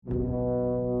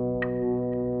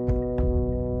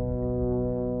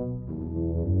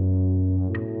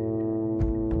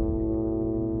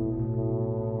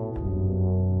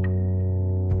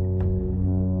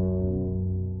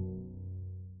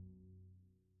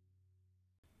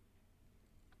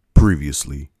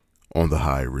Previously on the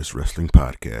High Risk Wrestling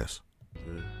Podcast.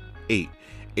 Eight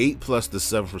plus the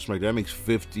 7 for SmackDown. That makes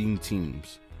 15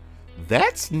 teams.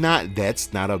 That's not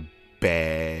a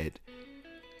bad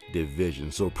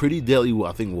division. So Pretty Deadly,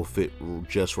 I think, will fit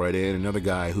just right in. Another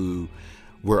guy who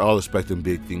we're all expecting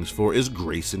big things for is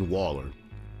Grayson Waller.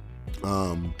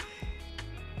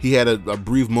 He had a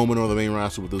brief moment on the main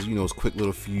roster with those, his quick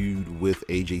little feud with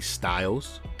AJ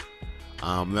Styles.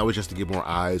 That was just to get more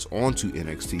eyes onto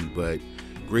NXT, but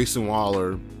Grayson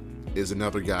Waller is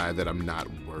another guy that I'm not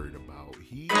worried about.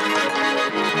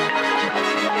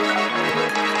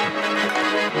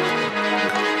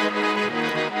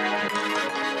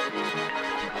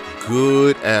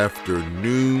 Good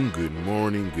afternoon, good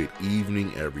morning, good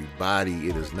evening, everybody.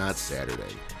 It is not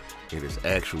Saturday. It is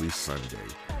actually Sunday,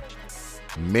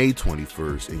 May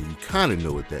 21st, and you kind of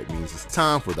know what that means. It's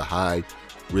time for the High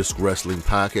Risk Wrestling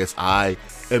Podcast. I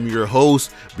am your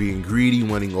host, being greedy,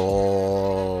 winning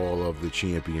all of the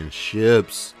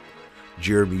championships,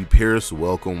 Jeremy Pierce.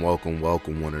 Welcome,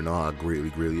 one and all. I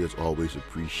greatly, as always,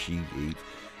 appreciate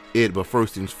it. But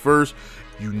first things first,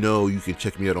 you can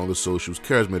check me out on the socials,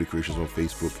 Charismatic Creations on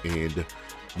Facebook and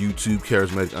YouTube,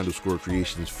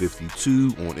 Charismatic_Creations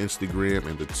 52 on Instagram,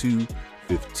 and the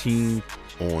 215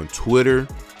 on Twitter.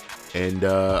 And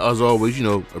as always,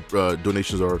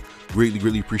 donations are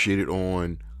greatly appreciated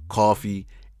on Coffee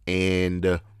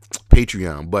and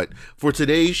Patreon. But for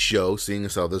today's show, seeing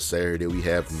as how this Saturday we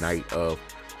have Night of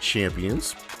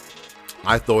Champions,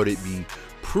 I thought it'd be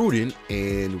prudent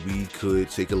and we could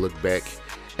take a look back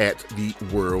at the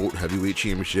World Heavyweight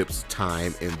Championships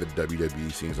time in the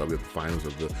WWE, seeing as how we have the finals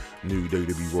of the new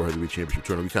WWE World Heavyweight Championship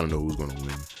tournament. We kind of know who's going to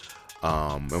win.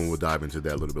 And we'll dive into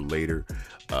that a little bit later.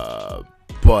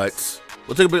 But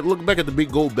we'll take a look back at the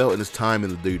big gold belt and its time in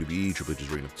the WWE, Triple H's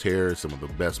reign of terror, some of the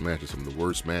best matches, some of the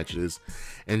worst matches,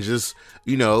 and just,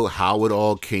 how it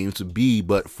all came to be.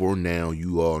 But for now,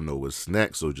 you all know what's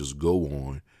next, so just go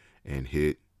on and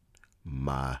hit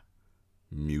my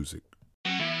music.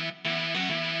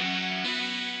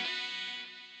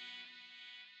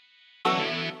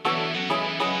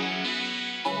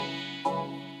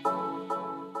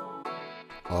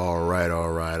 All right.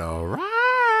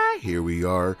 Here we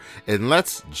are, and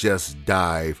let's just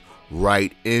dive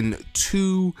right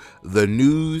into the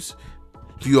news.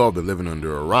 If you all been living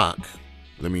under a rock,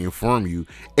 let me inform you,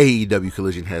 AEW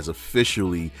Collision has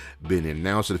officially been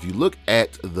announced. And if you look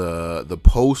at the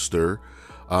poster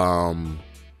for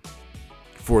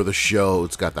the show,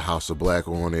 it's got the House of Black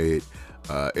on it,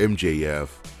 MJF,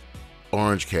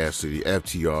 Orange Cassidy,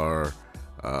 FTR,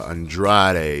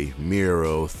 Andrade,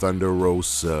 Miro, Thunder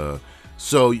Rosa.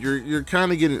 So you're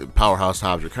kind of getting Powerhouse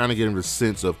Hobbs. You're kind of getting the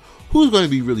sense of who's going to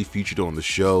be really featured on the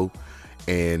show.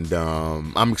 And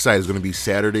I'm excited. It's going to be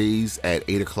Saturdays at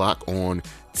 8 o'clock on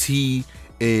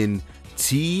TNT.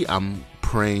 I'm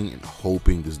praying and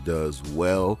hoping this does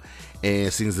well.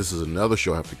 And since this is another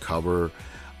show I have to cover,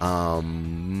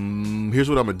 here's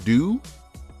what I'm going to do.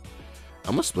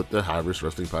 I'm going to split the High Risk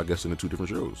Wrestling Podcast into two different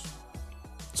shows.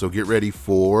 So get ready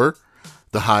for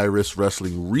the High Risk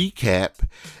Wrestling Recap,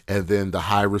 and then the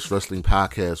High Risk Wrestling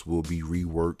Podcast will be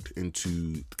reworked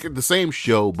into the same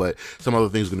show, but some other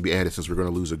things are going to be added since we're going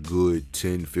to lose a good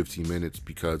 10-15 minutes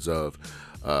because of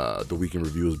the weekend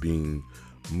review is being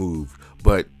moved.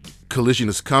 But Collision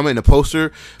is coming. The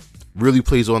poster really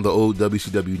plays on the old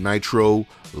WCW Nitro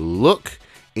look,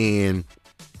 and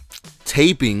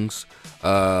tapings.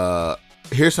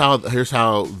 Here's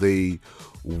how they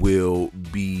will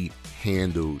be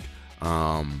handled.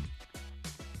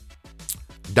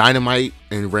 Dynamite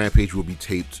and Rampage will be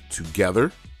taped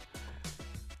together.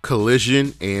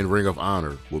 Collision and Ring of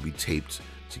Honor will be taped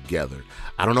together.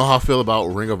 I don't know how I feel about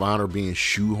Ring of Honor being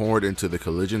shoehorned into the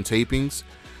Collision tapings,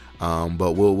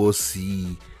 but we'll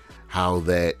see how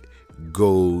that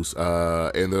goes.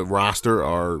 And the roster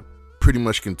are pretty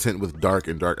much content with Dark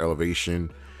and Dark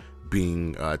Elevation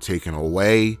being taken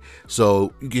away,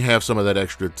 so you can have some of that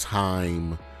extra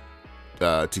time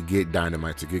to get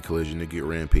Dynamite, to get Collision, to get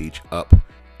Rampage up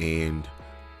and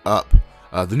up.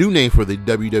 The new name for the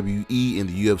WWE and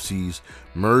the UFC's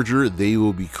merger, they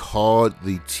will be called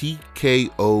the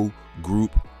TKO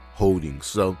Group Holdings.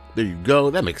 So there you go.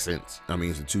 That makes sense. I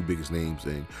mean, it's the two biggest names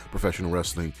in professional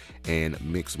wrestling and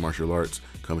mixed martial arts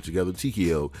coming together.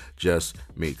 TKO just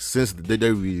makes sense. The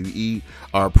WWE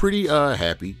are pretty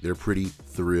happy. They're pretty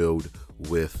thrilled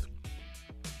with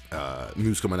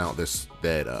news coming out that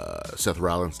Seth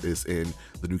Rollins is in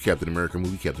the new Captain America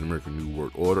movie, Captain America New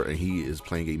World Order, and he is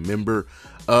playing a member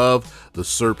of the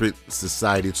Serpent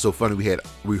Society. It's so funny,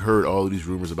 we heard all of these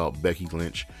rumors about Becky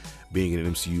Lynch being in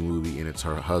an MCU movie, and it's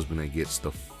her husband that gets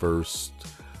the first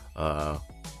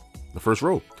the first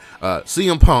row.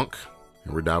 CM Punk,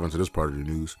 and we're diving into this part of the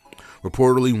news,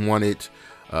 reportedly wanted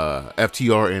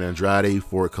FTR and Andrade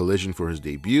for a Collision for his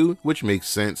debut, which makes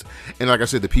sense. And like I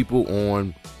said, the people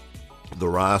on the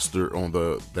roster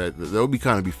that they'll be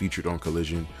kind of be featured on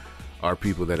Collision are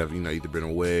people that have either been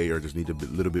away or just need a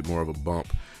little bit more of a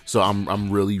bump. So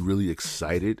I'm really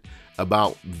excited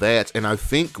about that. And I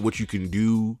think what you can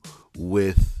do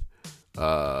with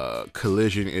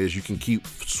Collision is you can keep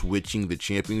switching the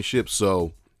championship.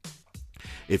 So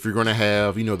if you're going to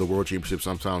have, the World Championship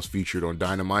sometimes featured on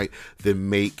Dynamite, then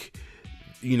make,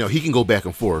 he can go back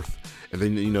and forth. And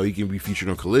then, he can be featured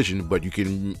on Collision, but you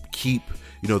can keep,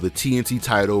 the TNT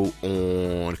title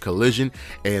on Collision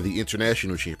and the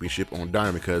International Championship on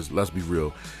Dynamite. Because let's be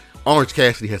real, Orange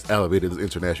Cassidy has elevated the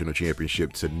International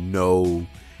Championship to no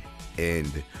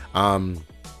end. And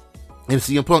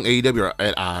CM Punk, AEW are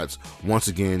at odds once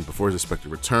again before his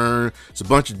expected return. It's a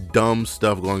bunch of dumb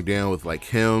stuff going down with like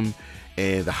him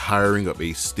and the hiring of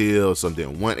Ace Steel. Some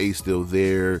didn't want Ace Steel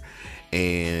there,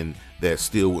 and that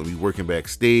Steel wouldn't be working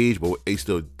backstage, but Ace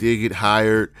Steel did get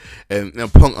hired, and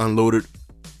Punk unloaded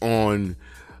on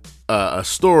a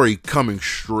story coming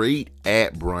straight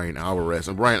at Brian Alvarez,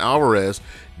 and Brian Alvarez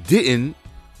didn't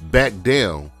back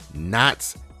down,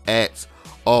 not at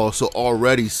all. So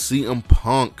already CM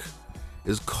Punk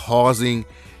is causing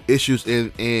issues,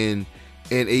 and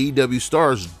AEW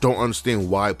stars don't understand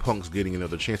why Punk's getting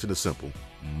another chance. It is simple: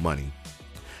 money.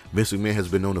 Vince McMahon has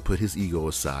been known to put his ego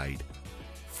aside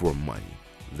for money.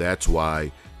 That's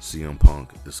why CM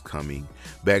Punk is coming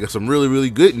back. And some really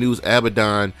good news: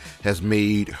 Abaddon has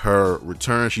made her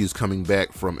return. She is coming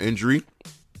back from injury.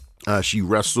 She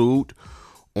wrestled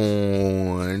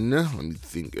on,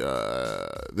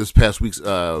 this past week's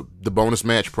the bonus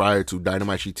match prior to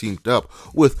Dynamite. She teamed up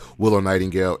with Willow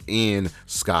Nightingale and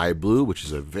Sky Blue, which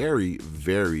is a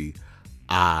very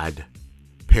odd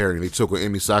pairing. They took on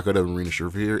Emi Sakura, Marina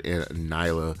Shafir, and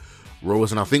Nyla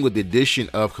Rose. And I think with the addition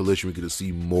of Collision, we get to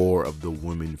see more of the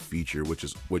women feature,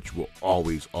 which will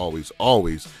always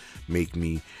make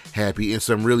me happy. And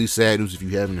some really sad news, if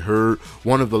you haven't heard,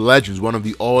 one of the legends, one of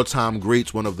the all-time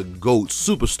greats, one of the GOATs,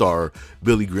 superstar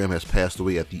Billy Graham has passed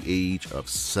away at the age of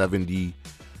 79.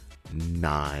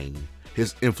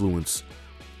 His influence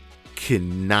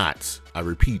cannot, I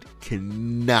repeat,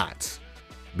 cannot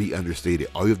be understated.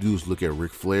 All you have to do is look at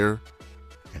Ric Flair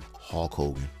and Hulk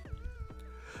Hogan.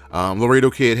 Laredo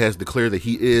Kid has declared that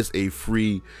he is a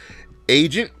free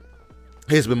agent.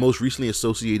 He has been most recently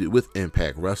associated with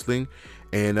Impact Wrestling,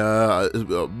 and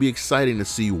it'll be exciting to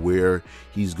see where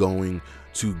he's going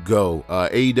to go.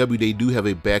 AEW, they do have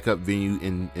a backup venue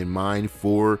in mind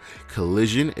for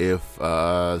Collision. If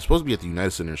it's supposed to be at the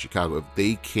United Center in Chicago, if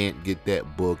they can't get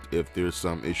that booked, if there's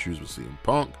some issues with CM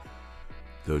Punk,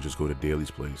 they'll just go to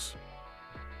Daly's place.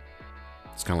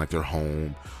 It's kind of like their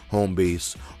home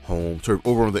base, home turf.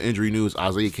 Over on the injury news,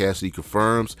 Isaiah Cassidy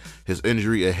confirms his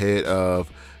injury ahead of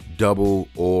Double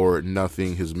or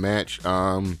Nothing, his match.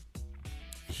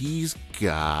 He's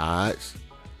got,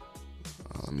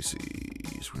 let me see,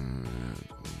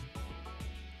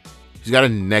 he's got a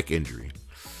neck injury.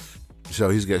 So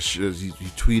he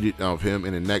tweeted of him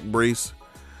in a neck brace.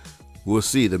 We'll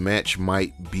see. The match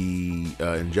might be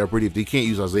in jeopardy. If they can't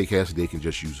use Isaiah Cassidy, they can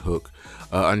just use Hook.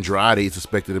 Andrade is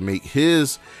expected to make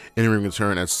his in-ring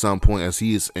return at some point, as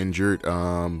he is injured.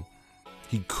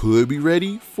 He could be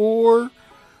ready for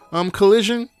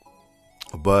Collision,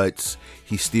 but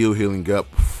he's still healing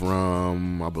up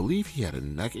from, I believe he had a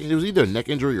neck. It was either a neck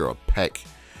injury or a pec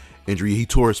injury. He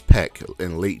tore his pec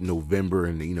in late November,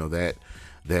 and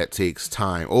that takes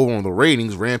time. Over on the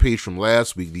ratings, Rampage from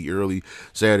last week, the early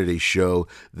Saturday show,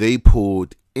 they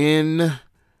pulled in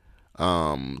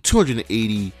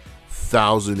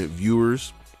 280,000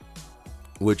 viewers,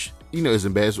 which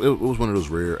isn't bad. It was one of those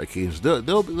rare occasions.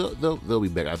 They'll be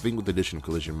back. I think with the addition of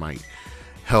Collision might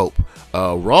help.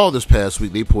 Raw this past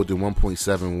week, they pulled in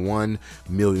 1.71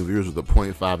 million viewers with a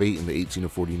 0.58 in the 18 to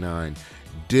 49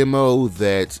 demo.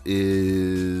 That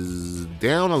is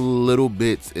down a little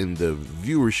bit in the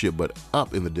viewership, but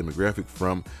up in the demographic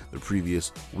from the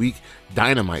previous week.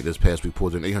 Dynamite this past week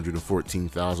pulled in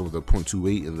 814,000 with a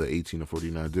 0.28 in the 18 to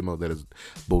 49 demo. That is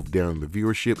both down in the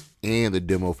viewership and the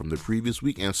demo from the previous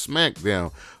week. And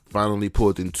SmackDown finally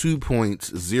pulled in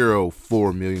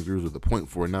 2.04 million viewers with a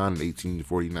 0.49 in the 18 to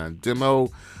 49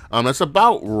 demo. That's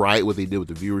about right what they did with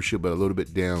the viewership, but a little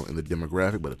bit down in the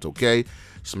demographic, but it's okay.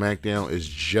 SmackDown is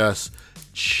just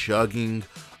chugging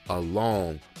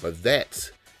along. But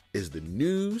that is the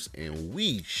news, and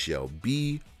we shall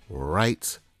be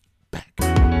right back.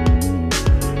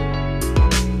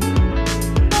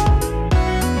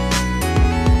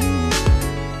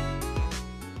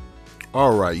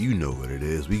 All right, you know what it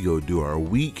is. We go do our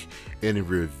week in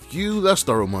review. Let's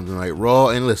start with Monday Night Raw.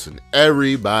 And listen,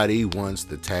 everybody wants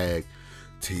the tag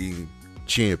team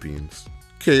champions.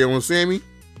 KO and Sammy,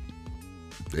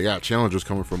 they got challengers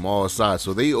coming from all sides.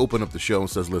 So they open up the show and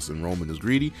says, listen, Roman is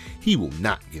greedy. He will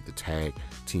not get the tag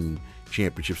team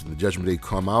championships. And the Judgment Day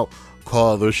come out,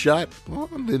 call their shot, well,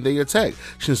 then they attack.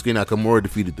 Shinsuke Nakamura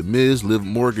defeated The Miz. Liv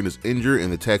Morgan is injured in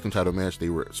the tag team title match. They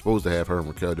were supposed to have her and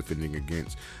Raquel defending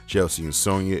against Chelsea and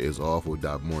Sonya. Is off. We'll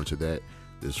dive more into that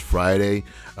this Friday.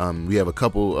 We have a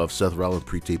couple of Seth Rollins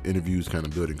pre-tape interviews kind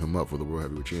of building him up for the World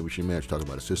Heavyweight Championship match, talking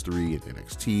about his history in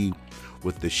NXT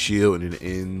with the Shield, and it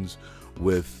ends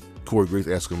with Corey Graves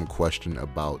asking him a question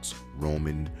about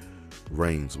Roman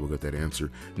Reigns. We'll get that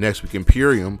answer next week.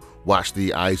 Imperium watched the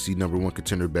IC #1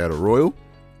 contender battle royal.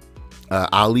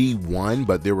 Ali won,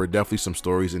 but there were definitely some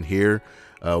stories in here.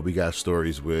 We got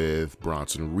stories with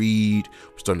Bronson Reed.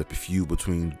 We're starting up a feud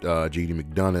between JD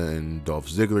McDonough and Dolph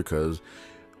Ziggler, because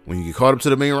when you get caught up to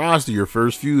the main roster, your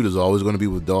first feud is always going to be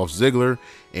with Dolph Ziggler.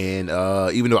 And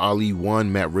even though Ali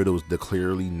won, Matt Riddle is the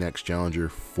clearly next challenger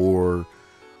for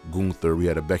Gunther. We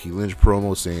had a Becky Lynch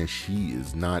promo saying she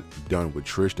is not done with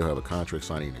Trish. They'll have a contract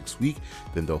signing next week.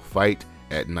 Then they'll fight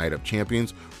at Night of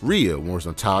Champions. Rhea warns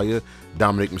Natalya.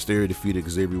 Dominic Mysterio defeated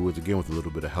Xavier Woods again with a little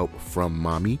bit of help from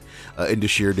Mommy.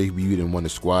 Indus debuted and won the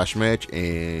squash match,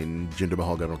 and Jinder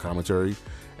Mahal got on commentary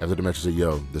after the match and said,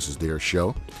 yo, this is their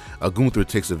show. Gunther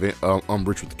takes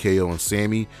umbrage with KO and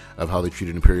Sammy of how they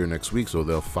treated Imperium next week, so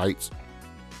they'll fight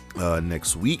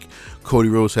next week. Cody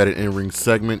Rhodes had an in-ring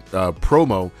segment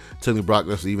promo telling Brock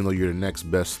Lesnar, even though you're the next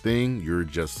best thing, you're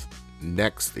just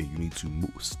next and you need to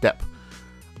step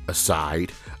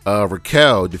aside.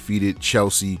 Raquel defeated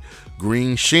Chelsea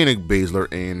Green. Shayna Baszler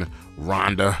and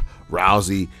Ronda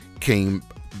Rousey came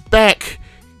back,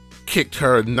 kicked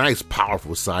her a nice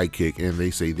powerful sidekick, and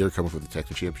they say they're coming for the tag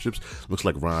team championships. Looks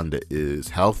like Ronda is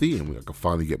healthy and I can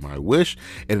finally get my wish.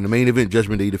 And in the main event,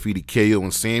 Judgment Day defeated KO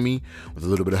and Sammy with a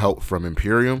little bit of help from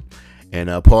Imperium. And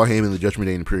Paul Heyman, the Judgment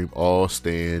Day and Imperium all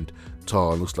stand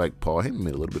tall. It looks like Paul Heyman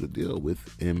made a little bit of deal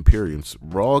with Imperium.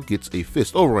 Raw gets a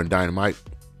fist over on Dynamite.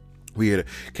 We had a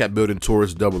cat building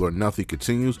towards Double or Nothing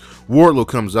continues. Wardlow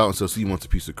comes out and says he wants a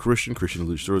piece of Christian. Christian and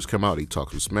Luchasaurus come out. He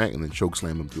talks with Smack and then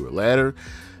chokeslam him through a ladder.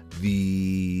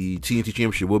 The TNT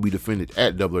Championship will be defended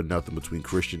at Double or Nothing between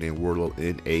Christian and Wardlow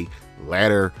in a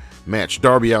ladder match.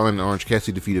 Darby Allin and Orange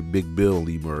Cassidy defeated Big Bill and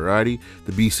Lee Moriarty.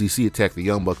 The BCC attacked the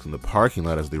Young Bucks in the parking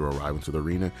lot as they were arriving to the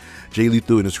arena. Jay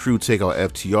Lethal and his crew take out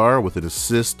FTR with an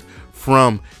assist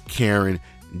from Karen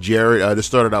Jarrett. This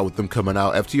started out with them coming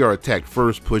out. FTR attacked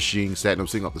first, pushing Satnam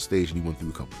Singh off the stage, and he went through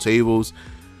a couple tables.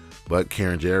 But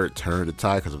Karen Jarrett turned the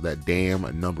tide because of that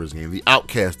damn numbers game. The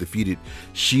Outcast defeated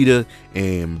Sheeta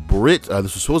and Britt.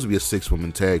 This was supposed to be a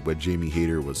 6-woman tag, but Jamie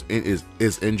Hayter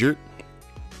is injured.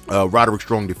 Roderick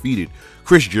Strong defeated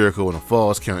Chris Jericho in a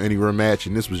Falls Count Anywhere match,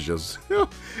 and this was just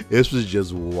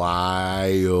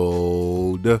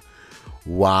wild,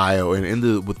 and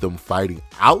ended with them fighting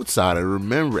outside. I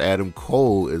remember Adam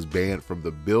Cole is banned from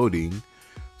the building,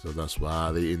 so that's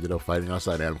why they ended up fighting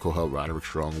outside. Adam Cole helped Roderick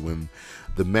Strong win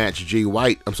the match.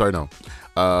 Jack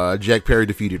Perry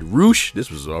defeated Roosh.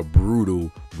 This was a brutal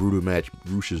match.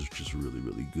 Roosh is just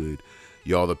really good.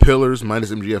 Y'all, the Pillars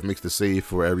minus MJF makes the save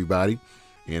for everybody.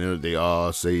 They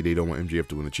all say they don't want MJF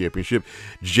to win the championship.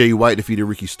 Jay White defeated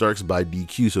Ricky Starks by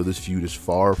DQ, so this feud is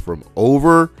far from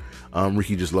over.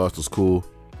 Ricky just lost his cool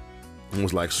and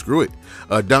was like, screw it.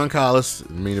 Don Callis,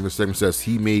 the main event segment, says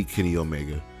he made Kenny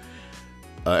Omega.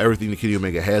 Everything that Kenny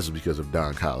Omega has is because of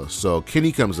Don Callis. So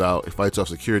Kenny comes out and fights off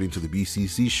security until the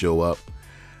BCC show up,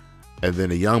 and then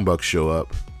the Young Bucks show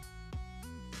up,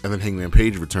 and then Hangman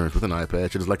Page returns with an eye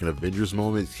patch. It's like an Avengers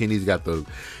moment. Kenny's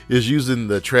is using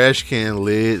the trash can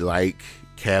lid like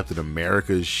Captain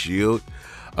America's shield.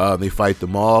 They fight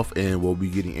them off, and we'll be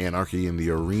getting Anarchy in the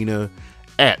arena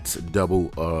at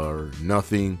Double or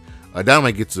Nothing.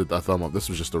 Dynamite gets a thumb up. This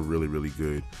was just a really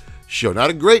good show.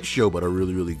 Not a great show, but a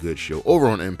really good show. Over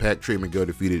on Impact, Trey Miguel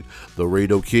defeated the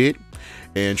Laredo Kid,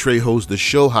 and Trey holds the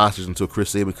show hostage until Chris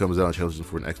Sabin comes out and challenges him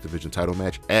for an X Division title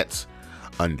match at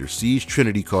Under Siege.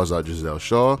 Trinity calls out Giselle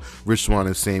Shaw. Rich Swann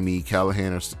and Sami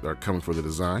Callihan are coming for the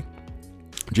design.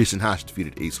 Jason Haas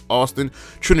defeated Ace Austin.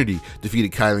 Trinity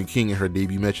defeated Kylan King in her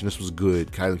debut match, and this was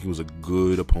good. Kylan King was a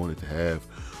good opponent to have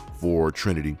for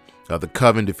Trinity. The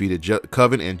Coven defeated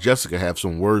Coven and Jessica have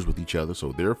some words with each other,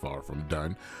 so they're far from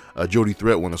done. Jody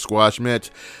Threat won a squash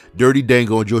match. Dirty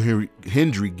Dango and Joe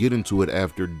Hendry get into it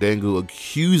after Dango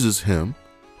accuses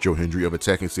Joe Hendry, of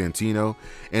attacking Santino.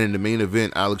 And in the main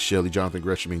event, Alex Shelley, Jonathan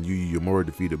Gresham, and Yuya Uemura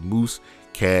defeated Moose,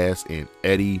 Cass, and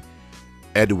Eddie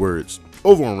Edwards.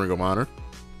 Over on Ring of Honor,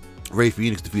 Ray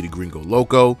Phoenix defeated Gringo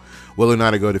Loco. Willow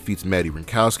Nightingale defeats Maddie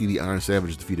Rinkowski. The Iron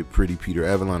Savages defeated Pretty Peter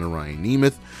Avalon and Ryan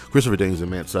Nemeth. Christopher Daniels and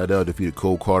Matt Sydal defeated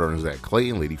Cole Carter and Zach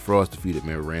Clayton. Lady Frost defeated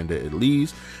Miranda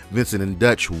Elise. Vincent and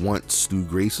Dutch want Stu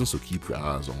Grayson, so keep your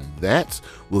eyes on that.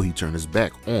 Will he turn his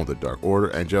back on the Dark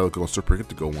Order? Angelico and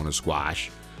Serpentico want a squash.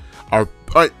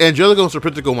 Angelico and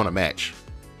Serpentico want a match.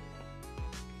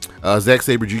 Zack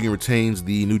Sabre Jr. retains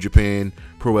the New Japan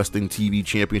Pro Wrestling TV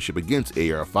Championship against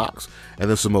AR Fox. And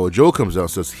then Samoa Joe comes out and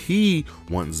says he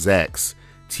wants Zack's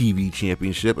TV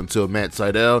Championship until Matt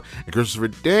Sydal and Christopher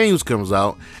Daniels comes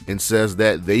out and says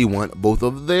that they want both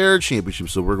of their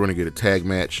championships. So we're going to get a tag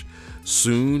match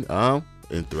soon.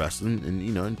 Interesting,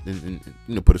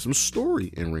 and put some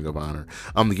story in Ring of Honor.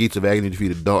 The Gates of Agony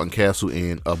defeated Dalton Castle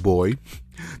and a boy.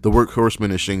 The Workhorsemen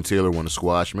and Shane Taylor won a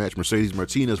squash match. Mercedes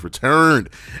Martinez returned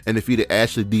and defeated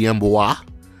Ashley D'Amboise.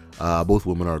 Both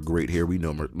women are great here. We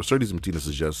know Mercedes Martinez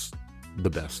is just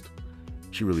the best.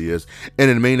 She really is. And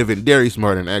in the main event, Darius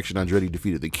Martin and Action Andretti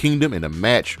defeated the Kingdom in a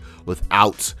match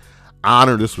without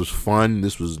honor. This was fun.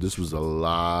 This was a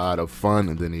lot of fun.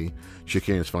 And then he shook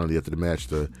hands finally after the match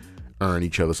to earn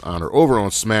each other's honor. Over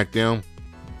on SmackDown,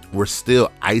 we're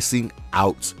still icing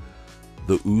out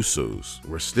the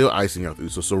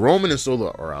Usos. So Roman and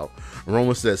Solo are out.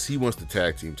 Roman says he wants the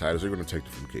tag team titles. They're going to take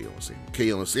them from KO and Sammy.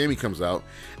 KO and Sammy comes out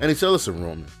and he tells us,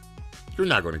 Roman, you're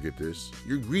not going to get this.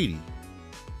 You're greedy.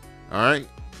 All right?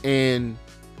 And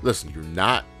listen, you're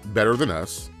not better than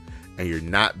us and you're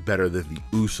not better than the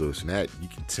Usos. And that, you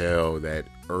can tell that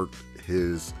irked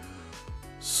his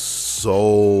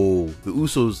soul. The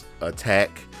Usos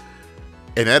attack,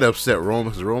 and that upset Roman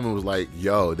because Roman was like,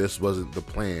 yo, this wasn't the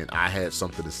plan. I had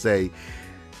something to say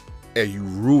and you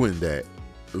ruined that.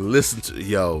 Listen to,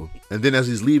 yo. And then as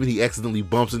he's leaving, he accidentally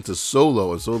bumps into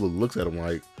Solo and Solo looks at him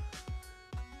like,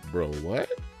 bro, what?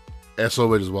 And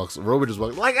Roman just walks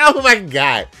like, oh my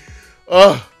God.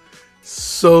 Oh,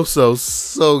 so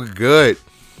good.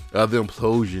 The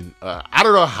implosion. I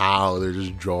don't know how they're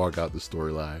just drawing out the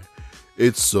storyline.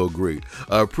 It's so great.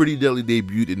 Pretty Deadly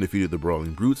debuted and defeated the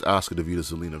Brawling Brutes. Asuka defeated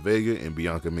Selena Vega, and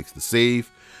Bianca makes the save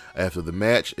after the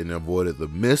match and avoided the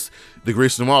miss. The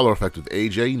Grace Noir are effective with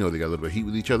AJ. You know they got a little bit of heat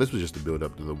with each other. This was just to build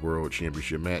up to the World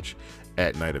Championship match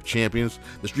at Night of Champions.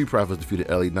 The Street Profits defeated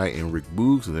LA Knight and Rick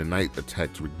Boogs, and then Knight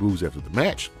attacked Rick Boogs after the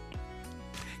match.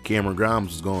 Cameron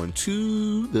Grimes is going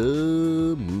to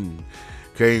the moon.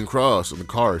 Kane Cross and the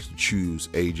Cars to choose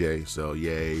AJ, so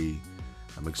yay.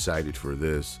 I'm excited for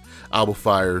this. Alba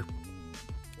Fire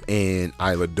and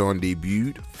Isla Dawn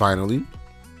debuted finally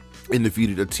and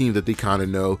defeated a team that they kind of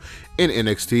know in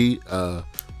NXT.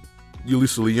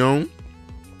 Yulisa Leon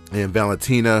and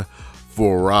Valentina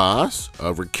Foras.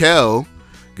 Raquel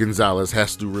Gonzalez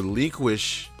has to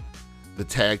relinquish the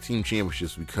tag team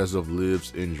championships because of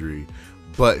Liv's injury,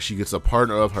 but she gets a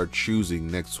partner of her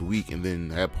choosing next week, and then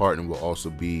that partner will also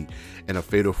be in a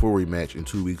Fatal 4-Way match in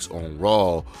 2 weeks on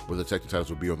Raw, where the tag team titles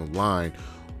will be on the line.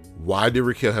 Why did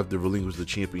Raquel have to relinquish the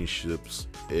championships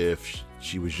if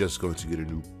she was just going to get a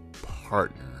new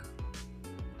partner?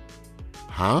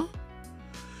 Huh?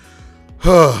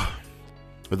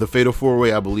 The Fatal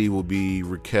 4-Way, I believe, will be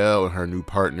Raquel and her new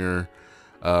partner,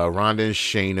 Ronda and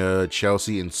Shayna,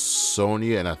 Chelsea and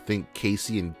Sonya, and I think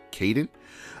Casey and Kaden.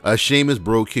 Sheamus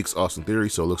bro kicks Austin Theory,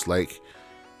 so it looks like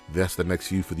that's the next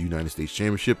feud for the United States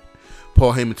Championship.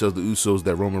 Paul Heyman tells the Usos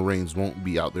that Roman Reigns won't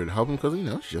be out there to help him because,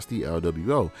 it's just the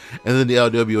LWO. And then the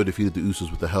LWO defeated the Usos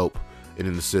with the help and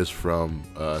an assist from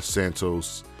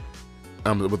Santos,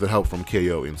 with the help from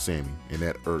KO and Sammy, and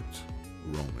that irked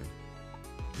Roman.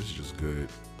 This is just good.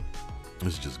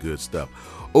 This is just good stuff.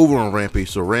 Over on Rampage,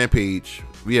 so Rampage,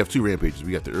 we have two Rampages.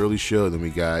 We got the early show, then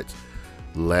we got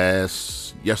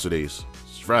yesterday's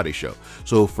Friday show.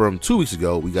 So from 2 weeks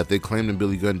ago, we got the Acclaimed and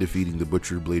Billy Gunn defeating the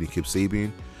Butcher, Blade, and Kip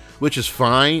Sabian, which is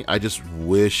fine. I just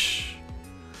wish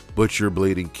Butcher,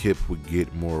 Blade, and Kip would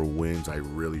get more wins. I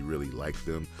really like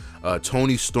them.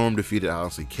 Tony Storm defeated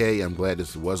Allison Kay. I'm glad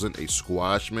this wasn't a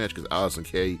squash match because Allison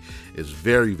Kay is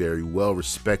very well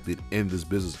respected in this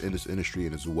business, in this industry,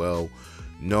 and is well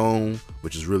known,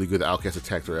 which is really good. The Outcast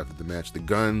attacked her after the match. The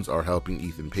Guns are helping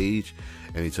Ethan Page,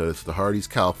 and he tells us the Hardys.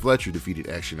 Kyle Fletcher defeated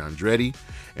Action Andretti,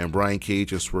 and Brian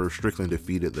Cage and Swerve Strickland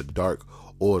defeated the Dark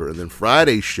Order. And then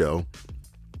Friday's show,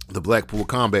 the Blackpool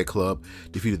Combat Club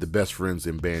defeated the Best Friends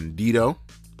in Bandito.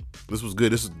 This was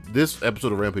good. This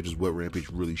episode of Rampage is what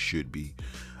Rampage really should be.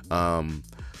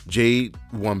 Jade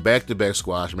won back-to-back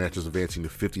squash matches, advancing to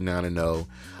 59-0.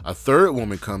 A third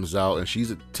woman comes out, and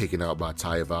she's taken out by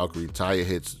Taya Valkyrie. Taya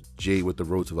hits Jade with the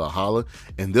Road to Valhalla,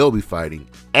 and they'll be fighting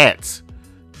at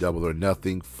Double or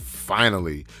Nothing.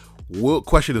 Finally,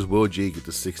 Question is, will Jay get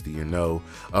to 60-0?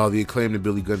 The Acclaimed and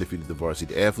Billy Gunn defeated the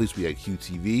Varsity Athletes. We had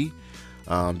QTV.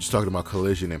 Just talking about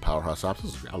Collision and Powerhouse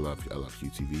Hobbs. I love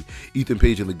QTV. Ethan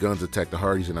Page and the Guns attacked the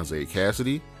Hardys and Isaiah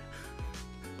Cassidy.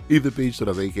 Ethan Page said,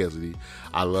 Isaiah Cassidy,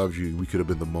 I loved you. We could have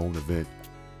been the main event.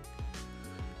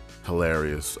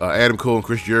 Hilarious. Adam Cole and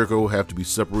Chris Jericho have to be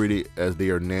separated as they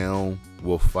are now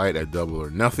will fight at Double or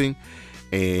Nothing.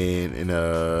 And in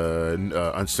an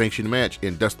unsanctioned match,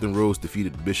 and Dustin Rhodes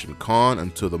defeated Bishop Khan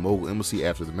until the Mogul Embassy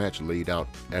after the match laid out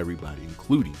everybody,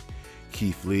 including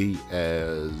Keith Lee,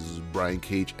 as Brian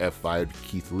Cage F5'd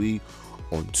Keith Lee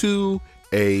onto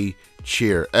a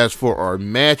chair. As for our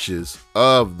matches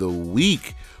of the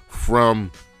week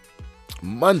from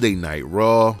Monday Night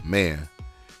Raw, man,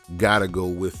 gotta go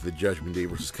with the Judgment Day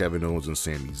versus Kevin Owens and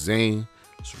Sami Zayn.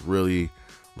 It's really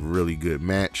good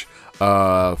match.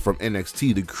 From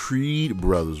NXT, the Creed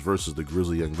Brothers versus the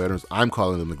Grizzly Young Veterans. I'm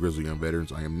calling them the Grizzly Young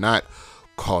Veterans. I am not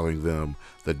calling them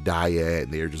the Dyad.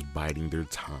 They are just biding their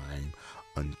time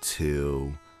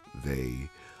until they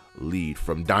lead.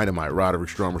 From Dynamite, Roderick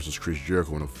Strong versus Chris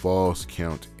Jericho in a Falls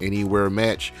Count Anywhere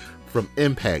match. From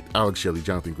Impact, Alex Shelley,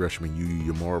 Jonathan Gresham, and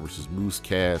Yuya Uemura versus Moose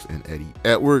Cass and Eddie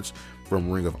Edwards. From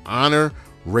Ring of Honor,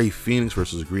 Rey Fenix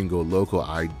versus Gringo Loco.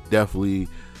 I definitely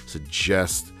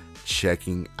suggest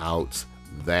checking out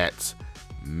that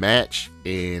match.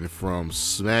 And from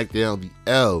SmackDown, the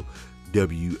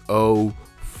LWO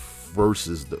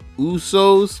versus the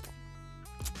Usos.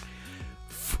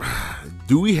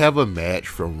 Do we have a match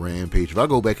from Rampage? If I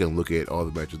go back and look at all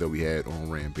the matches that we had on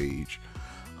Rampage,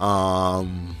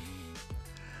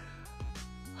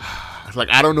 it's like,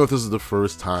 I don't know if this is the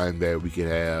first time that we could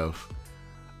have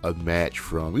a match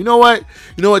from, you know what,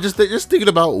 just thinking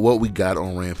about what we got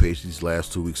on Rampage these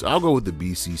last 2 weeks, I'll go with the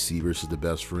BCC versus the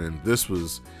Best Friend. This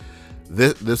was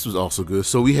also good.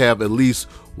 So we have at least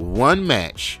one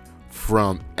match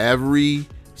from every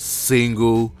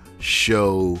single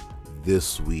show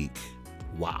this week.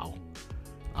 Wow.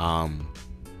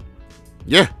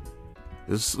 Yeah,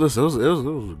 it was a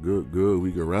good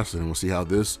week of wrestling. We'll see how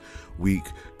this week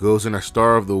goes. In our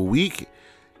star of the week,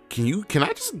 can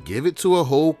I just give it to a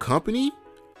whole company?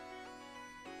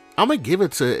 I'm gonna give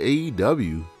it to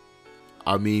AEW.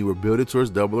 I mean, we're building towards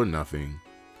Double or Nothing.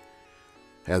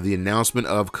 Have the announcement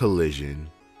of Collision.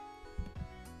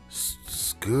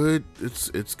 It's good.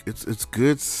 It's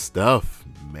good stuff,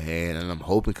 man. And I'm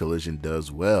hoping Collision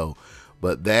does well.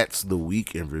 But that's the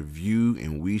week in review,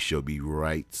 and we shall be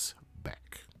right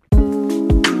back.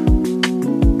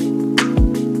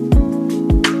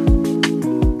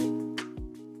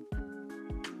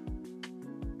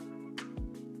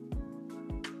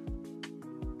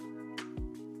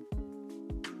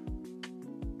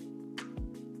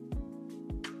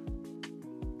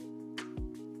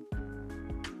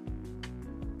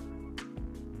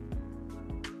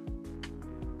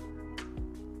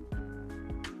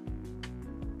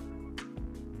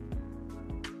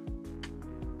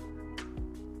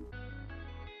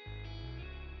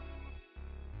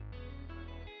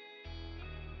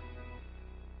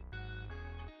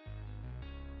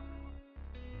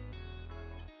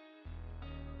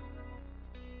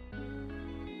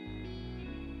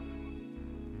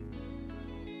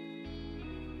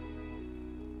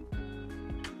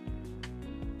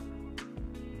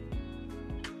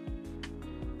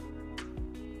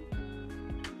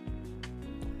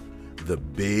 The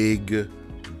big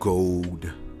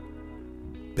gold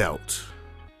belt,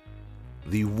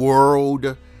 the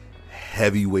World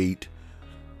Heavyweight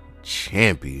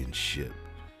Championship.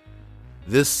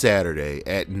 This Saturday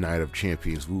at Night of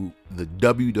Champions, the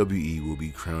WWE will be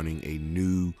crowning a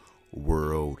new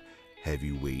World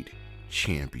Heavyweight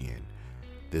Champion.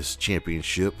 This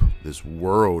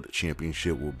World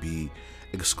Championship, will be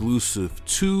exclusive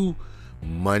to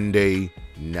Monday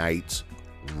Night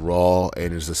Raw,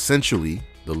 and is essentially,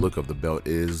 the look of the belt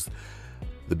is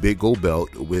the big gold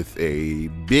belt with a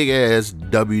big ass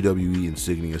WWE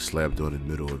insignia slapped on the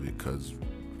middle of it, because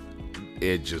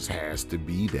it just has to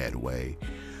be that way.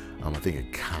 I think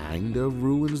it kind of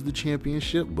ruins the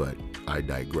championship, but I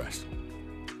digress.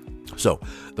 So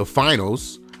the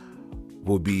finals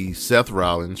will be Seth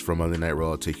Rollins from Monday Night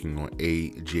Raw taking on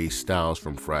AJ Styles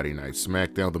from Friday Night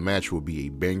SmackDown. The match will be a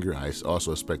banger. I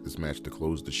also expect this match to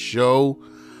close the show.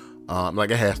 It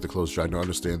has to close the show. I don't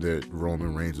understand that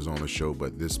Roman Reigns is on the show,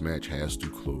 but this match has to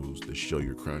close the show.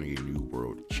 You're crowning a new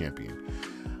world champion.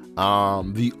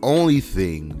 The only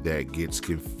thing that gets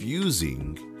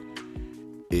confusing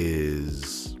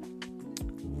is,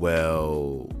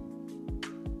 well,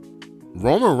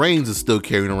 Roman Reigns is still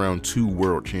carrying around 2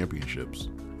 world championships.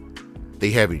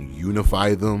 They haven't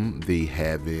unified them. They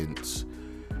haven't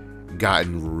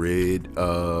gotten rid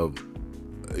of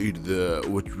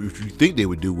what you think they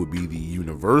would do would be the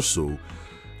Universal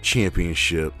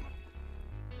Championship.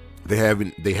 They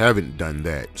haven't done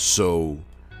that. So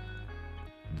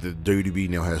the WWE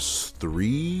now has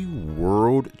 3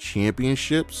 world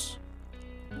championships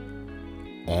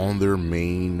on their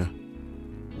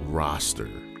main roster.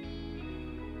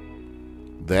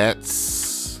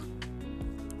 It's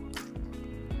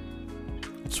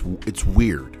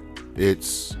weird.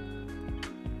 It's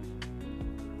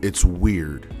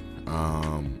weird.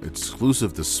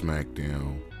 Exclusive to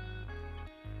SmackDown.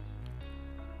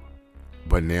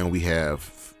 But now we have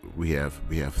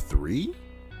 3.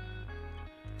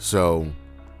 So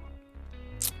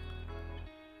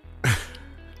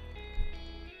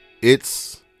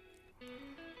it's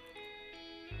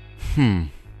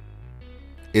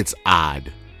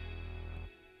odd.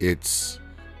 It's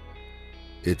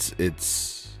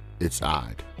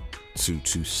odd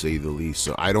to say the least.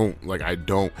 So I don't,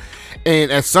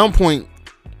 and at some point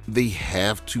they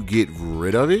have to get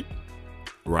rid of it,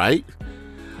 right?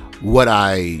 What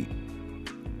I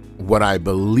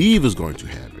believe is going to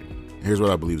happen. Here's what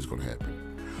I believe is going to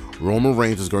happen. Roman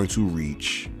Reigns is going to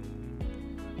reach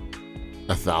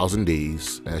 1,000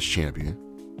 days as champion.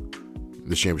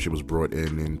 The championship was brought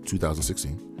in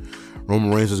 2016.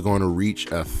 Roman Reigns is going to reach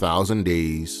 1,000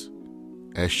 days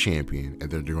as champion, and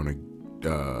then they're going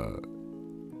to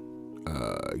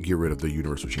get rid of the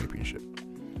Universal Championship.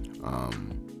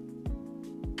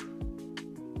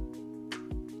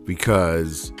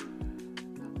 Because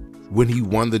when he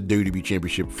won the WWE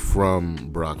Championship from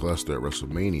Brock Lesnar at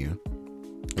WrestleMania,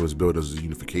 it was billed as a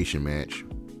unification match,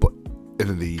 and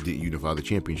then they didn't unify the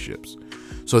championships.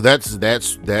 So that's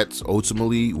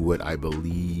ultimately what I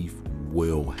believe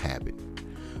will happen.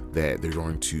 That they're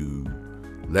going to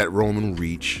let Roman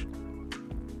reach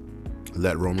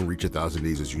 1,000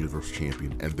 days as Universal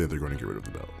Champion, and then they're going to get rid of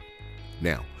the belt.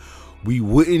 Now, we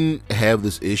wouldn't have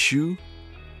this issue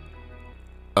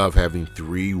of having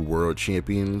 3 world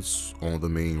champions on the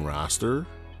main roster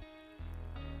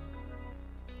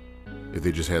if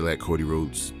they just had let Cody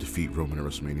Rhodes defeat Roman at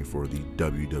WrestleMania for the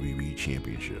WWE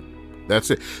Championship. That's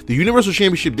it. The Universal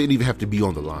Championship didn't even have to be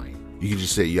on the line. You could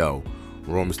just say, yo,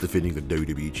 Roman's defending the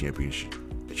WWE Championship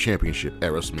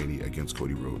at WrestleMania against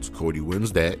Cody Rhodes. Cody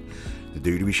wins that. The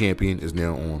WWE Champion is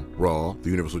now on Raw. The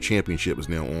Universal Championship is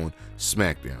now on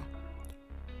SmackDown.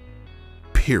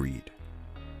 Period.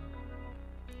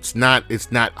 It's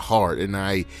not hard, and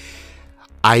I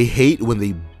hate when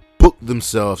they book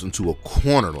themselves into a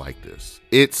corner like this.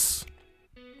 It's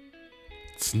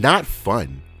not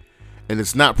fun, and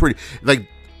it's not pretty. Like,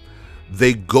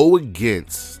 they go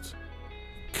against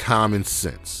common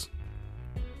sense.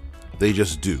 They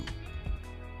just do.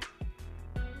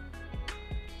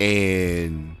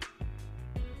 And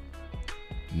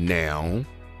now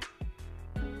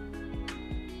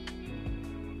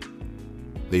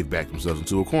they've backed themselves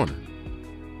into a corner.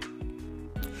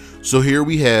 So here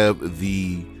we have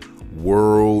the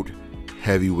World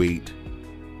Heavyweight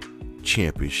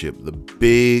Championship, the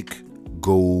big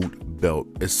gold belt.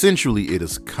 Essentially, it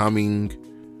is coming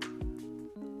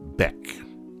back.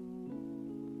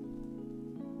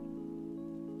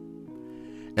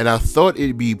 And I thought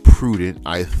it'd be prudent.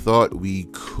 I thought we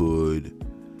could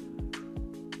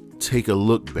take a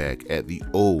look back at the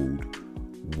old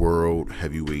World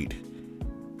Heavyweight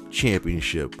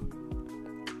Championship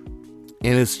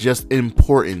and its just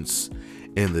importance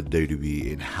in the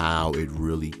WWE and how it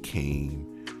really came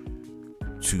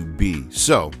to be.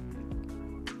 So,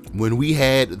 when we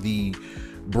had the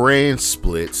brand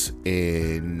splits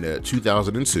in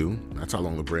 2002, that's how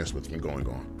long the brand split's been going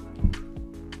on.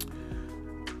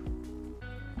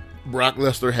 Brock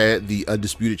Lesnar had the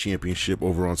Undisputed Championship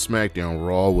over on SmackDown.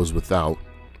 Raw was without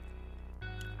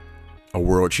a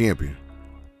world champion.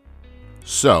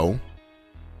 So,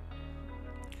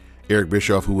 Eric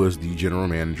Bischoff, who was the general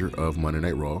manager of Monday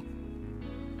Night Raw,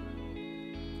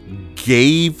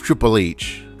 gave Triple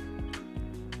H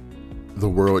the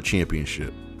world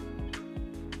championship.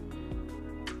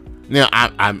 Now,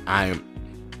 I'm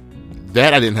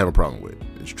that I didn't have a problem with.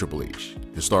 It's Triple H.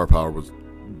 His star power was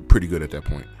pretty good at that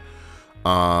point.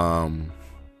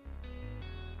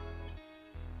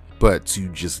 But to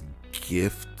just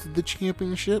gift the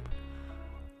championship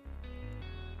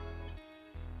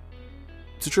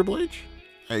to Triple H,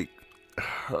 like,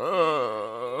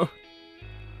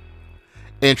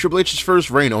 and Triple H's first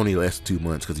reign only lasted 2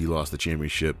 months because he lost the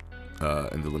championship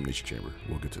in the Elimination Chamber.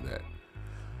 We'll get to that.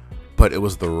 But it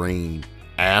was the reign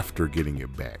after getting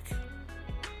it back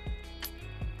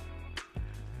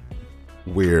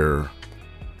where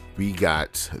we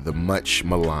got the much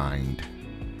maligned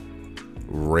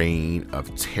reign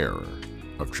of terror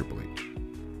of Triple H.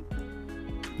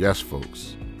 Yes,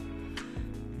 folks.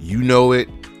 You know it.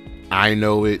 I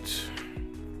know it.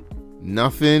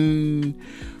 Nothing.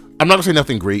 I'm not gonna say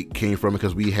nothing great came from it,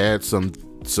 because we had some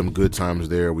good times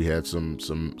there. We had some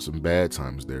bad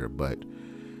times there. But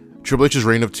Triple H's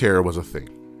reign of terror was a thing.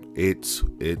 It's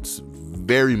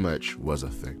very much was a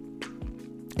thing.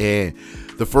 And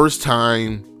the first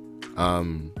time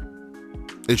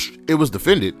it was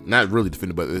defended, not really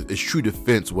defended, but its true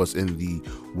defense was in the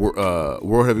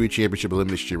World Heavyweight Championship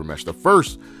Elimination Chamber match. The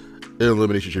first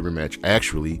Elimination Chamber match,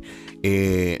 actually.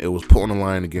 And it was put on the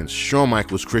line against Shawn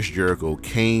Michaels, Chris Jericho,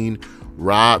 Kane,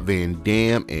 Rob Van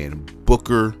Dam, and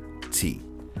Booker T.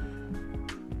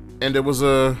 And it was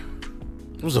a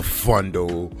fun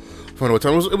time.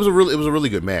 It was a really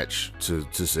good match, to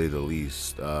say the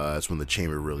least. That's when the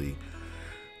chamber really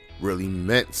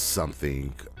meant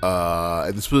something.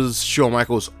 This was Shawn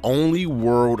Michaels' only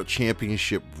world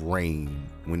championship reign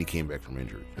when he came back from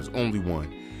injury. His only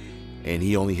one, and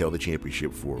he only held the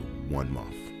championship for 1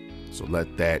 month. So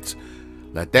let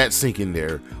that sink in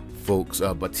there, folks.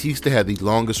 Batista had the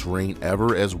longest reign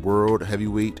ever as world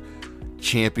heavyweight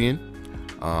champion.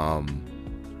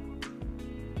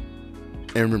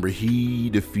 And remember, he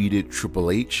defeated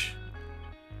Triple H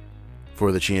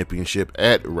for the championship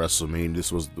at WrestleMania.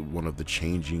 This was one of the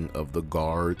changing of the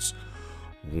guards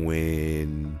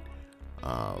when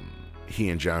he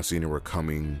and John Cena were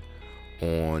coming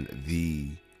on the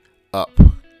up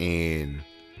and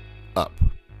up.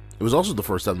 It was also the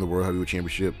first time the World Heavyweight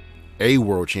Championship, a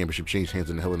World Championship, changed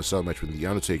hands in the Hell in a Cell match when The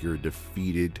Undertaker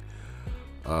defeated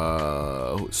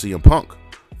CM Punk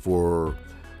for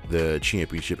the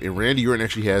championship. And Randy Orton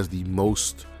actually has the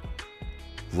most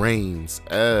reigns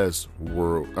as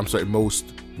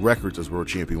most records as world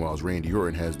champion, while Randy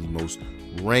Orton has the most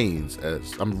reigns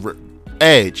as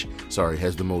Edge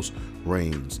has the most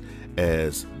reigns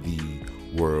as the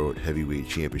World Heavyweight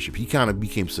Championship. He kind of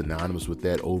became synonymous with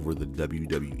that over the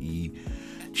WWE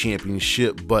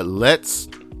Championship. But let's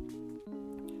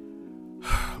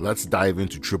dive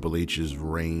into Triple H's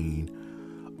reign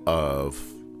of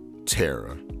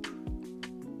terror.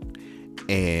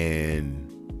 And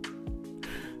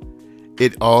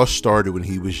it all started when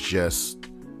he was just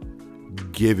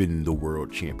given the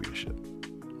world championship.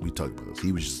 We talked about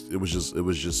this. It was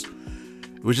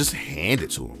just handed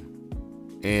to him.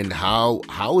 And how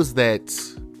is that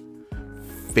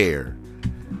fair?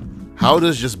 How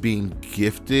does just being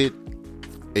gifted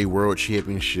a world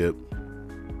championship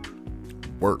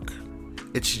work?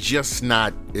 It's just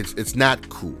not. It's not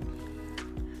cool.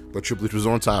 But Triple H was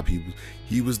on top.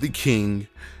 He was the king,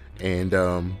 and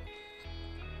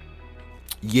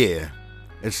yeah,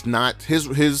 it's not his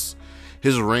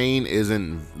reign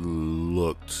isn't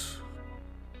looked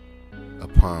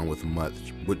upon with much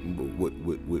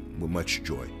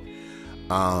joy.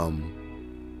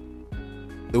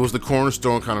 It was the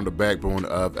cornerstone, kind of the backbone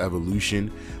of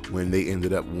Evolution, when they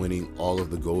ended up winning all of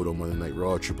the gold on Monday Night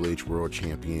Raw. Triple H world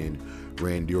champion,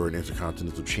 Randy Orton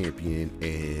Intercontinental champion,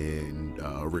 and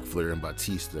Ric Flair and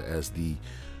Batista as the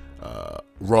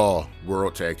Raw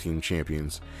World Tag Team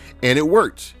champions. And it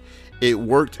worked. It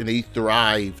worked, and they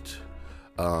thrived.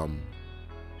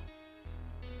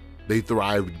 They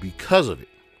thrived because of it.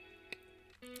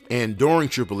 And during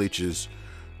Triple H's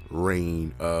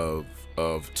reign of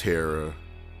terror,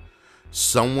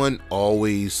 someone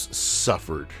always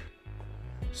suffered.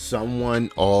 Someone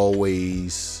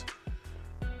always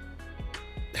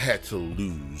had to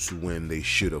lose when they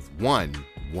should have won.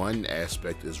 One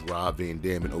aspect is Rob Van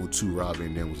Dam. In 2002, Rob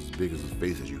Van Dam was as big as his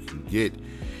face as you can get.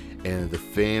 And the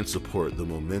fan support, the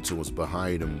momentum was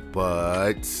behind him,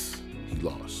 but he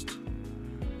lost.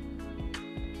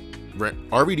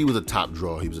 RVD was a top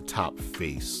draw. He was a top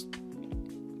face.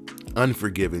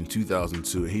 Unforgiven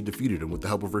 2002, and he defeated him with the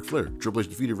help of Ric Flair. Triple H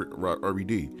defeated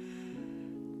RVD.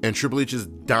 And Triple H's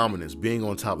dominance, being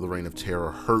on top of the reign of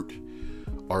terror, hurt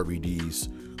RVD's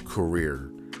career.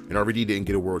 And RVD didn't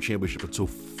get a world championship until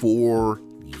 4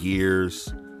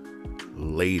 years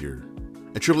later.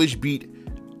 And Triple H beat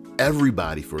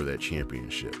everybody for that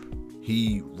championship.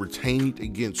 He retained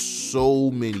against so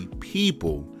many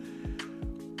people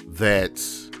that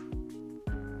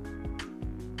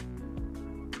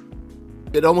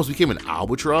it almost became an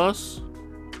albatross.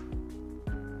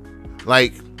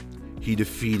 Like, he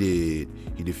defeated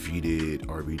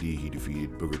RVD, he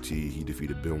defeated Booker T, he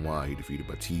defeated Benoit, he defeated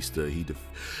Batista, he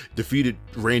defeated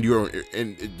Randy Orton,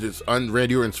 and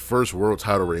Randy Orton's first world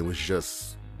title reign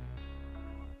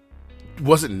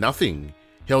wasn't nothing.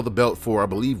 Held the belt for, I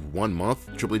believe, 1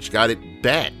 month. Triple H got it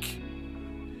back.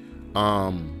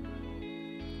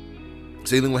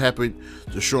 Same thing what happened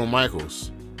to Shawn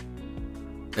Michaels.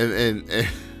 And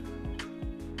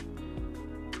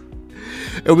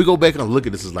we go back and look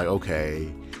at this, it's like, okay,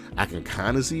 I can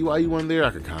kind of see why you won there.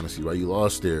 I can kind of see why you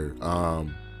lost there.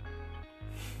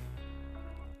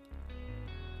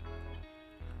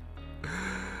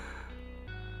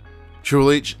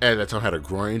 Triple H at that time had a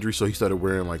groin injury, so he started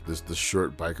wearing like the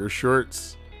short biker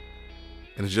shorts,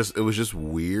 and it was just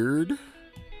weird.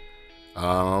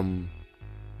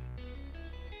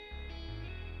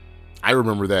 I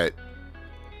remember that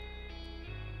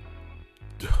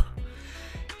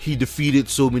he defeated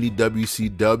so many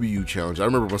WCW challenges. I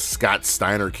remember when Scott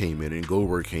Steiner came in and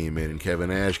Goldberg came in and Kevin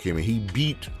Nash came in. He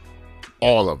beat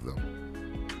all of them.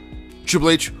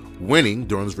 Triple H winning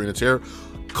during this Reign of Terror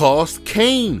caused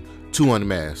Kane to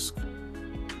unmask.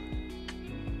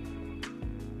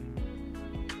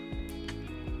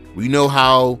 We know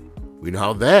how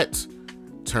that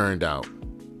turned out.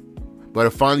 But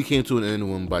it finally came to an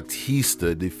end when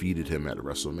Batista defeated him at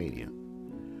WrestleMania.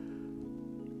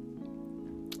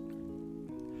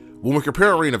 When we're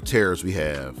comparing Reign of Terrors, we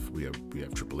have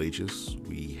Triple H's.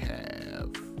 We have,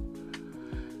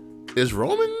 is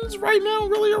Roman's right now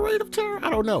really a Reign of Terror? I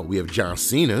don't know. We have John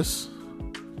Cena's,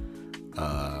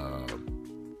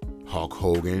 Hulk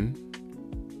Hogan.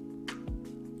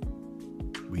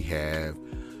 We have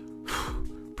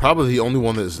probably the only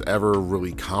one that's ever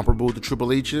really comparable to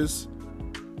Triple H's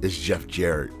is Jeff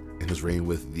Jarrett in his reign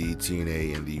with the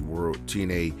TNA and the World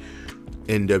TNA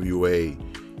NWA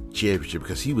Championship,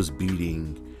 because he was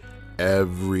beating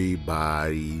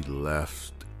everybody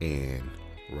left and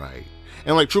right.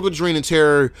 And like Triple H's Reign of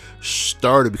Terror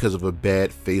started because of a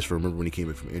bad face. Remember when he came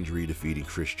in from injury, defeating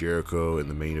Chris Jericho in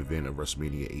the main event of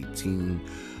WrestleMania 18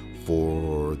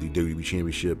 for the WWE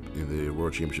Championship and the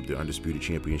World Championship, the Undisputed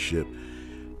Championship.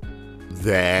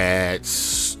 That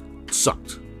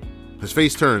sucked. His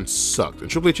face turn sucked. And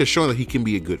Triple H has shown that he can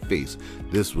be a good face.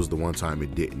 This was the one time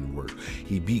it didn't work.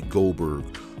 He beat Goldberg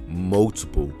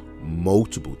multiple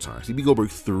times. He beat Goldberg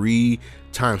 3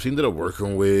 times. He ended up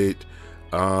working with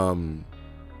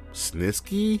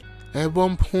Snitsky at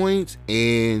one point,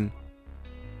 and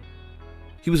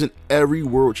he was in every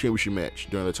World Championship match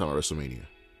during the time of WrestleMania.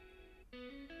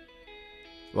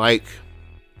 Like,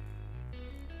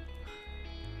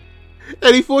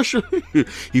 and he forced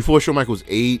Shawn Michaels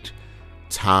 8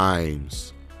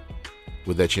 times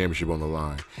with that championship on the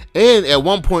line. And at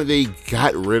one point they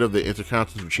got rid of the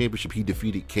Intercontinental Championship. He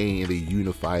defeated Kane and they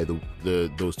unified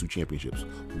those 2 championships.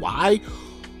 Why?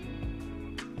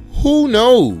 Who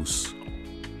knows?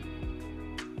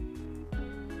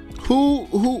 Who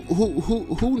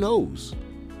knows?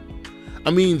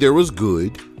 I mean, there was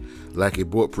good. Like, it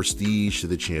brought prestige to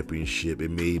the championship.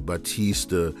 It made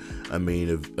Batista a main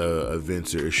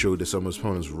eventer. It showed that some of his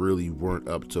opponents really weren't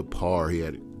up to par. He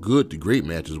had good to great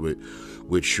matches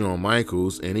with Shawn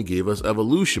Michaels, and it gave us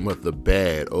Evolution. But the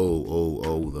bad,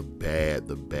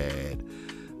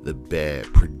 the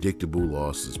bad, predictable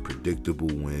losses, predictable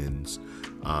wins.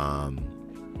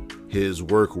 His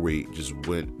work rate just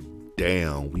went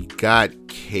down. We got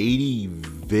Katie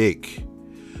Vick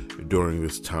during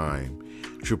this time.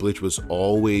 Triple H was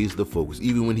always the focus,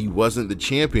 even when he wasn't the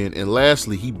champion. And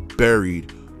lastly, he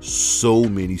buried so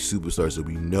many superstars that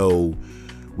we know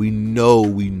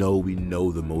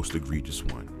the most egregious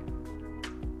one.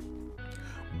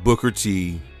 Booker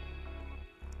T,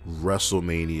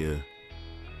 WrestleMania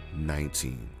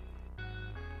 19.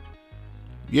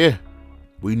 Yeah,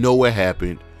 we know what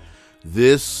happened.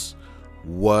 This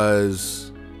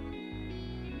was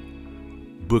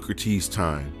Booker T's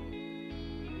time.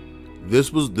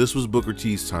 This was Booker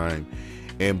T's time,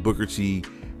 and Booker T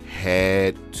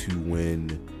had to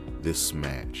win this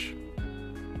match.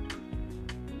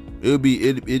 It'd be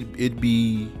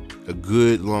a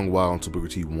good long while until Booker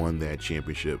T won that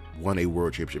championship, won a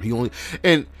world championship.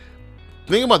 And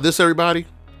think about this, everybody.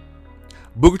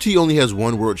 Booker T only has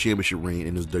 1 world championship reign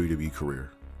in his WWE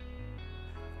career.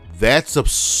 That's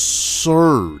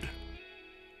absurd.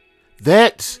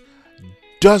 That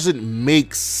doesn't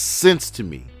make sense to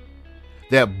me.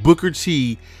 That Booker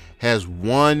T has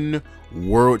 1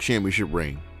 world championship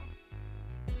reign.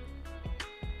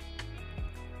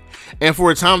 And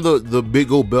for a time, the Big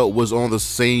Gold Belt was on the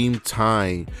same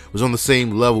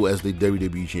level as the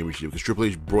WWE Championship, because Triple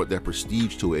H brought that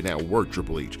prestige to it, and that worked.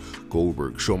 Triple H,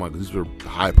 Goldberg, Shawn Michaels, these were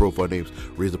high-profile names.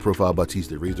 Raised the profile of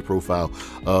Batista, raised the profile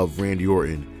of Randy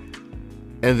Orton.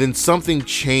 And then something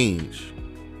changed.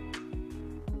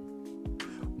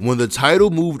 When the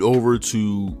title moved over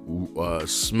to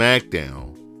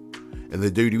SmackDown and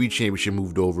the WWE Championship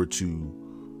moved over to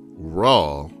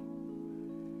Raw,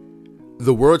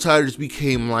 the world title just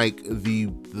became like the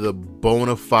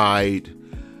bona fide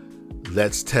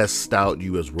let's test out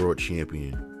you as world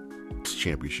championship.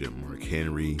 Mark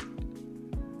Henry,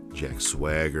 Jack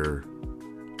Swagger,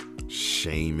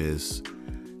 Sheamus,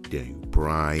 Daniel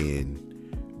Bryan,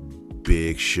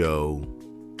 Big Show.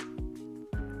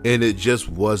 And it just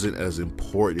wasn't as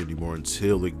important anymore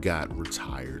until it got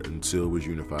retired, until it was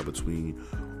unified between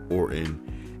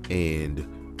Orton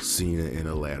and Cena in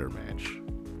a ladder match.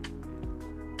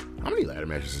 How many ladder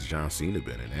matches has John Cena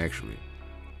been in, actually?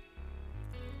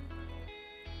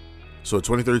 So in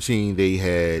 2013, they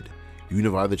had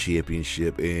unified the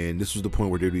championship, and this was the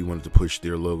point where WWE wanted to push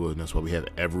their logo, and that's why we have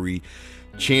every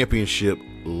championship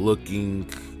looking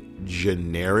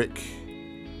generic.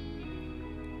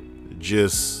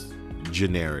 Just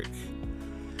generic.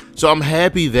 So I'm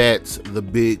happy that the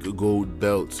big gold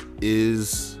belt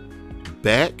is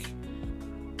back.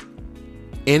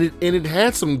 And it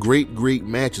had some great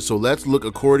matches. So let's look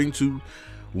according to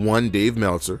one Dave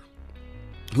Meltzer,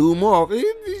 who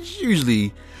is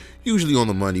usually on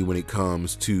the money when it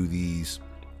comes to these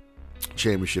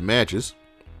championship matches.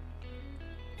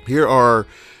 Here are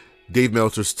Dave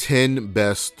Meltzer's 10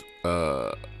 best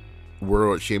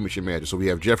World Championship matches. So we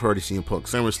have Jeff Hardy, CM Punk,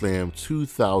 SummerSlam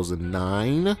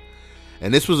 2009,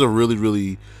 and this was a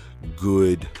really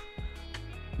good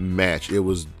match. It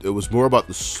was more about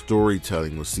the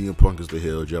storytelling, with CM Punk as the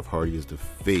heel, Jeff Hardy as the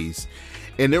face,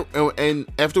 and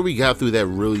after we got through that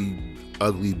really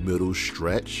ugly middle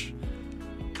stretch,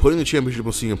 putting the championship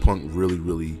on CM Punk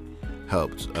really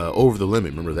helped. Over the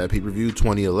Limit, remember that pay-per-view,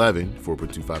 2011,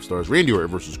 4.25 stars. Randy Orton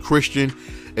versus Christian,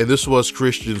 and this was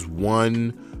Christian's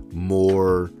one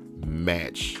more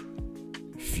match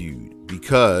feud,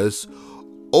 because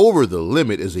Over the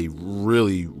Limit is a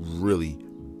really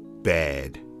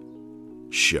bad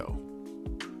show.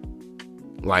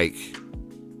 Like,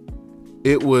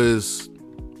 it was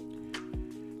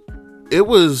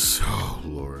oh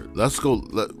Lord, let's go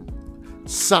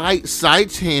side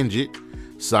tangent.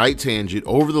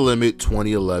 Over the Limit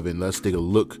 2011. Let's take a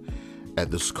look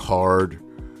at this card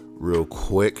real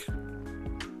quick.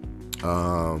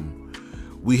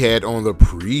 We had on the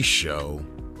pre-show,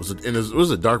 it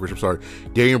was a dark match, I'm sorry,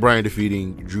 Daniel Bryan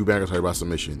defeating Drew McIntyre by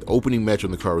submission. The opening match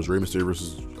on the card was Rey Mysterio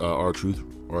versus R-Truth.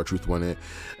 R-Truth won it.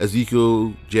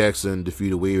 Ezekiel Jackson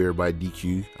defeated Wade Barrett by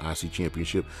DQ, IC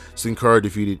Championship. Sin Cara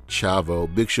defeated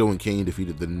Chavo. Big Show and Kane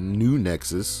defeated the New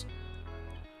Nexus,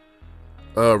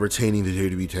 retaining the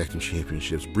WWE Tag Team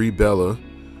Championships. Brie Bella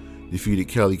defeated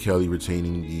Kelly Kelly,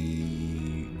 retaining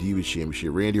the Divas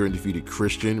Championship. Randy Orton defeated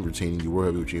Christian, retaining the World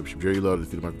Heavyweight Championship. Jerry Lawler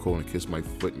defeated Michael Cole in a Kiss My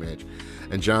Foot match.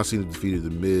 And John Cena defeated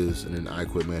The Miz in an I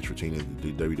Quit match, retaining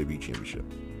the WWE Championship.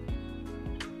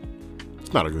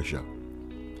 It's not a good show.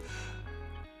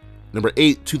 Number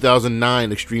 8,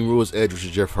 2009, Extreme Rules, Edge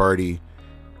versus Jeff Hardy.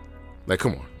 Like,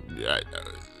 come on.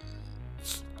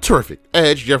 Terrific.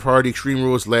 Edge, Jeff Hardy, Extreme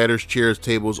Rules, ladders, chairs,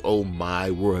 tables. Oh my,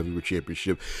 World Heavyweight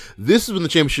Championship. This is when the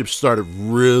championship started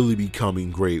really becoming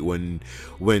great. When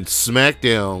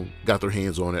SmackDown got their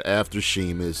hands on it, after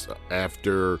Sheamus,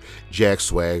 after Jack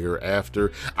Swagger,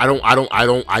 after I don't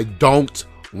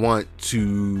want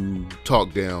to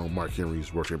talk down Mark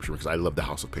Henry's World Championship because I love the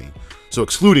House of Pain. So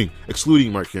excluding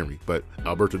Mark Henry, but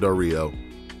Alberto Del Rio,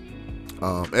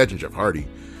 Edge and Jeff Hardy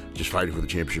just fighting for the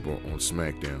championship on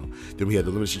SmackDown. Then we had the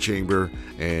Elimination Chamber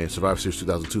and Survivor Series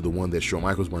 2002, the one that Shawn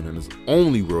Michaels won in his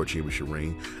only World Championship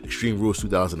reign. Extreme Rules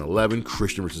 2011,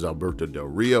 Christian versus Alberto Del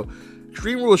Rio.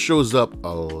 Extreme Rules shows up a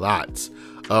lot.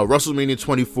 WrestleMania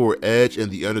 24, Edge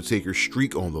and The Undertaker,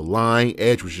 streak on the line.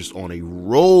 Edge was just on a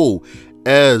roll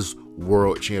as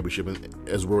World Championship,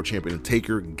 as World Champion, and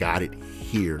Taker got it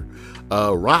here.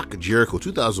 Rock Jericho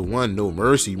 2001, No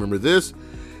Mercy. Remember this?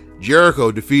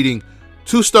 Jericho defeating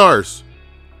 2 stars,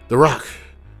 The Rock,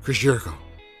 Chris Jericho,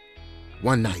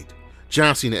 one night.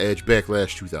 John Cena, Edge,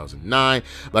 Backlash 2009.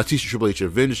 Batista, Triple H,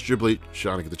 Avengers. Triple H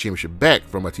trying to get the championship back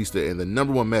from Batista in the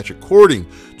number 1 match, according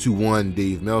to one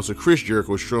Dave Meltzer. Chris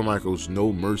Jericho, Shawn Michaels,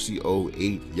 No Mercy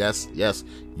 08. Yes.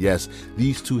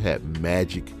 These two had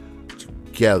magic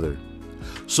together.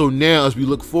 So now, as we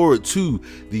look forward to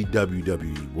the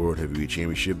WWE World Heavyweight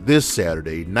Championship this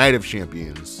Saturday, Night of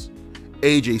Champions,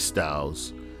 AJ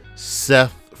Styles,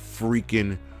 Seth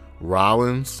freaking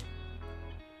Rollins.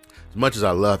 As much as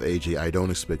I love AJ, I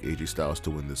don't expect AJ Styles to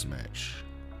win this match.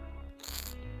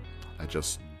 I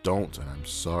just don't, and I'm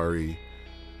sorry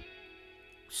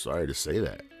to say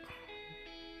that.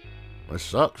 That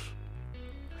sucks.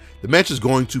 The match is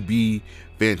going to be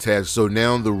fantastic. So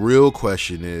now the real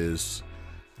question is,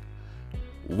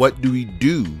 what do we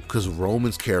do? Because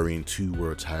Roman's carrying 2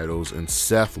 world titles and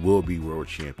Seth will be world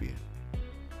champion.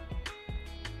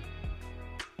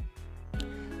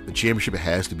 the championship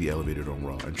has to be elevated on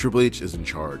Raw, and Triple H is in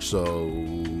charge, so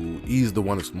he's the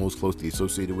one that's most closely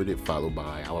associated with it, followed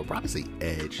by, I would probably say,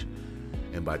 Edge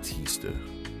and Batista.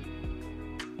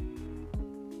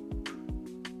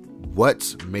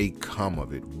 What may come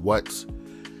of it? What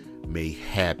may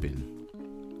happen?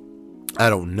 I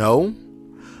don't know,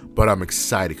 but I'm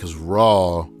excited because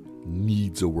Raw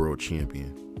needs a world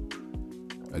champion.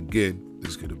 Again,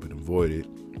 this could have been avoided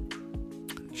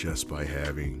just by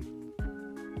having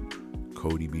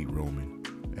Cody beat Roman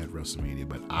at WrestleMania,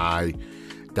 but I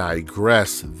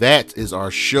digress. That is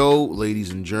our show, ladies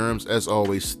and germs. As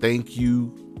always, thank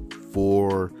you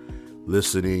for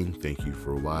listening. Thank you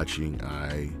for watching.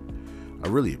 I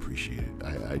really appreciate it.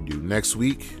 I do. Next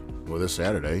week, or this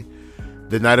Saturday,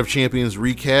 the Night of Champions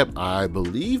recap. I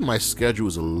believe my schedule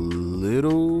is a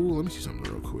little... Let me see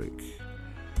something real quick.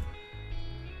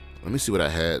 Let me see what I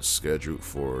had scheduled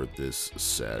for this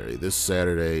Saturday. This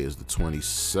Saturday is the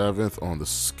 27th. On the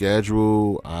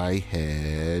schedule, I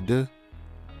had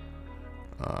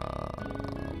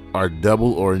our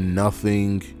Double or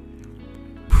Nothing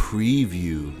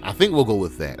preview. I think we'll go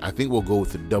with that. I think we'll go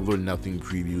with the Double or Nothing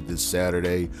preview this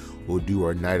Saturday. We'll do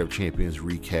our Night of Champions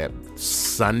recap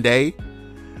Sunday,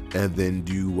 and then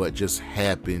do what just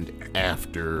happened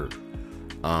after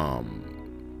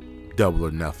Double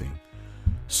or Nothing.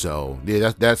 So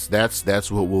yeah, that's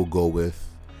what we'll go with.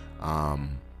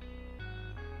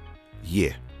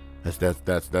 Yeah,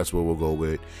 that's what we'll go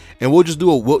with, and we'll just do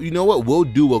we'll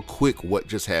do a quick what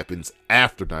just happens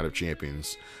after Night of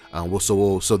Champions.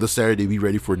 So this Saturday, be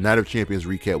ready for Night of Champions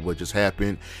recap, what just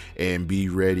happened, and be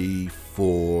ready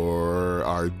for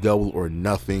our Double or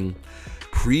Nothing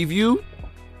preview.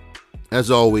 As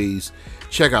always,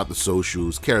 check out the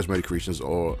socials, Charismatic Creations,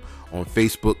 or on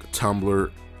Facebook,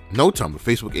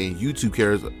 Facebook and YouTube,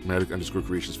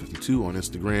 Charismatic_Creations52 on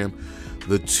Instagram,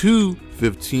 the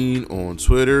 215 on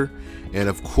Twitter, and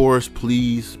of course,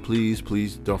 please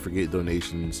don't forget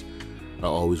donations. I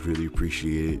always really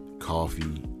appreciate it.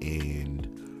 Coffee and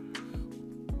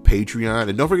Patreon,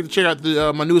 and don't forget to check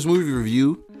out my newest movie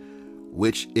review,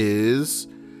 which is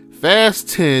Fast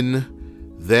 10.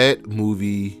 That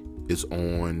movie is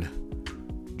on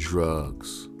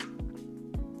drugs.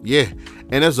 Yeah,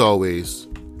 and as always,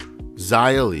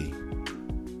 Xia Li,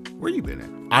 where you been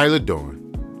at? Isla Dawn,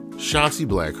 Shotzi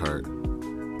Blackheart,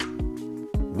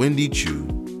 Wendy Chu,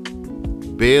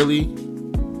 Bailey,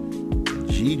 and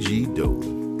Gigi Dolan.